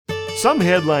Some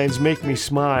headlines make me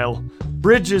smile.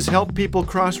 Bridges help people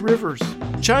cross rivers.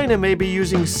 China may be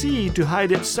using sea to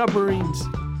hide its submarines.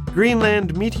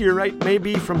 Greenland meteorite may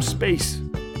be from space.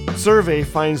 Survey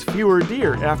finds fewer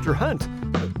deer after hunt.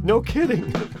 No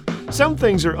kidding. Some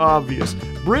things are obvious.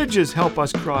 Bridges help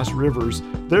us cross rivers.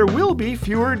 There will be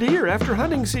fewer deer after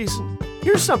hunting season.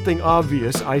 Here's something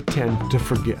obvious I tend to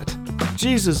forget.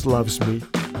 Jesus loves me.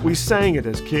 We sang it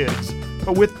as kids.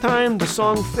 But with time, the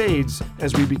song fades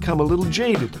as we become a little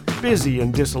jaded, busy,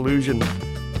 and disillusioned.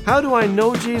 How do I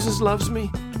know Jesus loves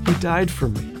me? He died for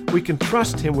me. We can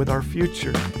trust him with our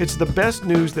future. It's the best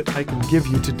news that I can give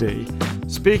you today.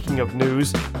 Speaking of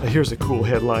news, here's a cool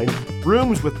headline.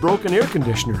 Rooms with broken air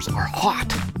conditioners are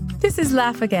hot. This is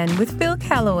Laugh Again with Phil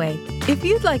Callaway. If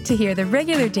you'd like to hear the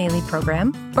regular daily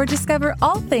program or discover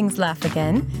all things Laugh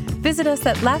Again, visit us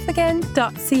at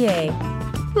laughagain.ca.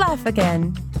 Laugh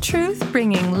Again. Truth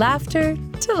bringing laughter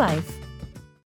to life.